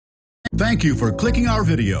Thank you for clicking our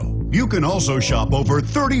video. You can also shop over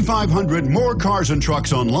 3,500 more cars and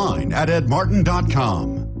trucks online at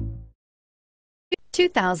edmartin.com.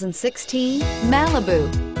 2016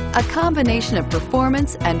 Malibu. A combination of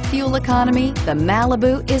performance and fuel economy, the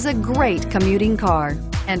Malibu is a great commuting car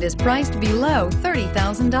and is priced below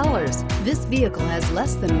 $30,000. This vehicle has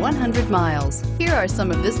less than 100 miles. Here are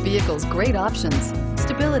some of this vehicle's great options: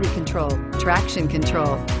 stability control, traction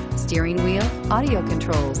control, steering wheel audio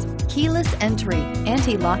controls, keyless entry,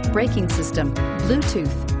 anti-lock braking system,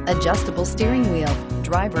 Bluetooth, adjustable steering wheel,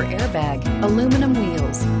 driver airbag, aluminum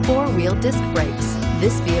wheels, four-wheel disc brakes.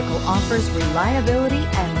 This vehicle offers reliability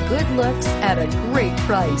and good looks at a great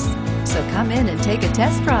price. So come in and take a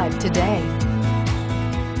test drive today.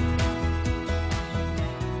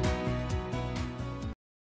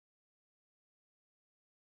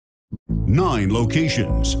 Nine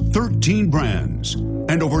locations, 13 brands,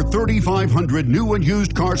 and over 3,500 new and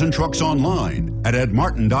used cars and trucks online at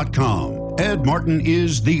edmartin.com. Ed Martin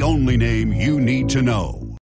is the only name you need to know.